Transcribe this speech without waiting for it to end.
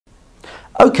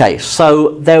Okay,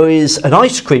 so there is an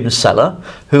ice cream seller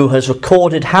who has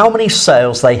recorded how many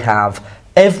sales they have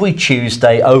every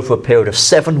Tuesday over a period of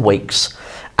 7 weeks,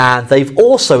 and they've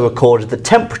also recorded the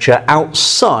temperature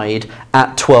outside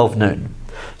at 12 noon.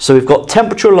 So we've got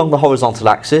temperature along the horizontal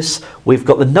axis, we've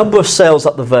got the number of sales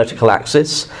up the vertical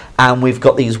axis, and we've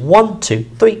got these 1, 2,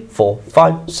 3, 4,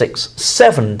 5, 6,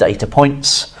 7 data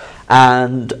points.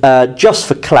 And just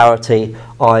for clarity,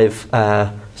 I've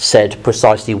said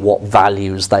precisely what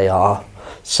values they are.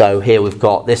 So here we've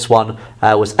got this one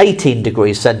was 18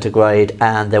 degrees centigrade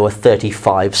and there were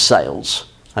 35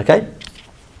 sales. Okay?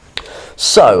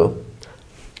 So,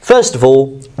 first of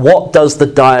all, what does the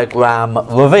diagram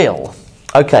reveal?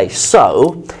 Okay,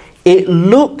 so it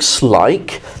looks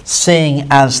like, seeing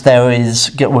as there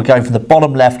is, we're going from the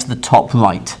bottom left to the top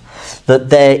right, that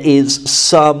there is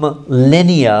some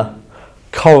linear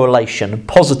correlation,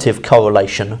 positive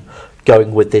correlation,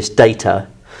 going with this data.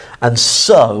 And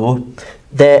so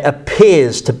there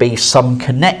appears to be some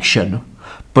connection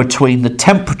between the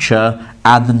temperature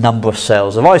and the number of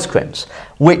sales of ice creams,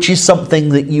 which is something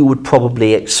that you would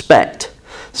probably expect.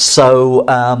 So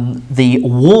the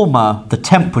warmer the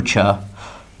temperature,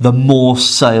 the more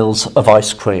sales of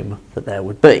ice cream that there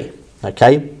would be.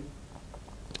 Okay,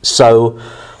 so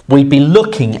we'd be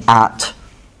looking at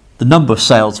the number of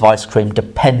sales of ice cream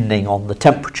depending on the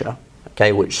temperature.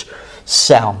 Okay, which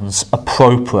sounds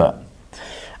appropriate.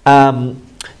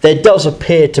 There does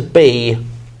appear to be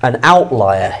an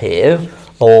outlier here,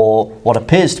 or what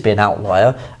appears to be an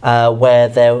outlier,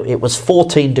 where it was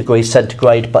 14 degrees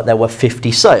centigrade but there were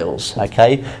 50 sales,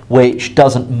 okay, which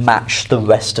doesn't match the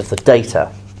rest of the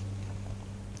data.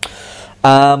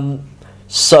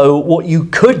 So what you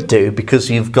could do, because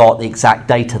you've got the exact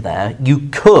data there, you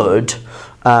could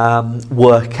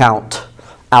work out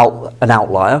an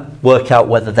outlier, work out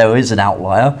whether there is an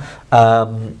outlier,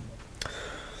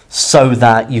 so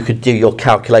that you could do your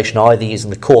calculation either using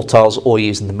the quartiles or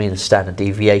using the mean and standard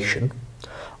deviation.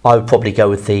 I would probably go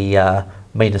with the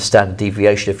mean and standard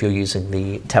deviation if you're using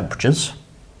the temperatures.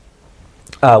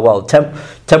 Well,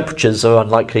 temperatures are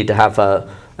unlikely to have an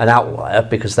outlier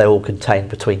because they all contain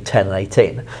between 10 and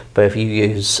 18. But if you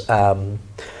use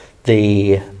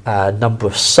the number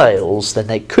of sales, then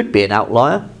it could be an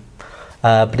outlier,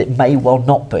 but it may well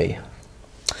not be.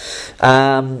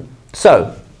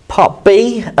 So, part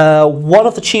B, one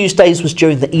of the Tuesdays was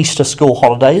during the Easter school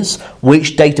holidays.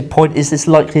 Which data point is this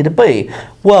likely to be?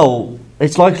 Well,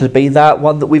 it's likely to be that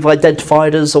one that we've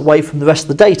identified as away from the rest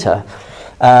of the data.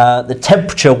 The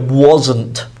temperature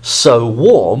wasn't so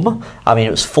warm. I mean,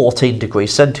 it was 14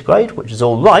 degrees centigrade, which is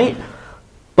all right,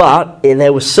 but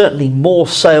there was certainly more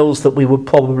sales than we would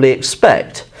probably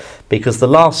expect, because the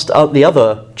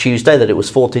other Tuesday that it was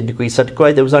 14 degrees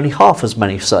centigrade, there was only half as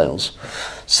many sales.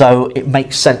 So it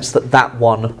makes sense that that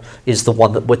one is the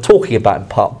one that we're talking about in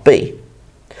part B.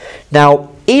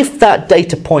 Now, if that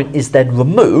data point is then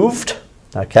removed,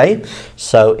 okay,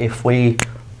 so if we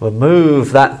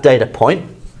remove that data point,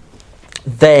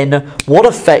 then what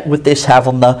effect would this have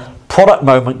on the product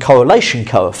moment correlation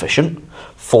coefficient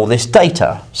for this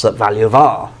data, so that value of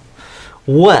R?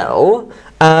 Well,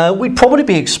 we'd probably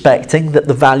be expecting that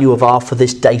the value of R for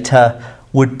this data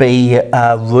would be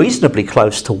reasonably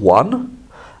close to 1.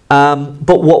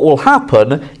 But what will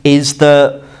happen is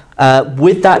that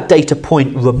with that data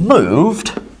point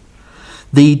removed,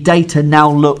 the data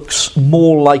now looks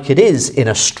more like it is in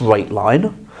a straight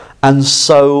line, and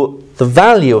so the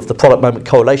value of the product moment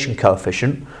correlation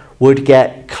coefficient would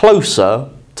get closer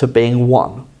to being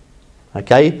 1.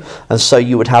 Okay, and so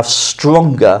you would have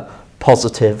stronger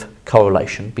positive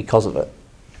correlation because of it.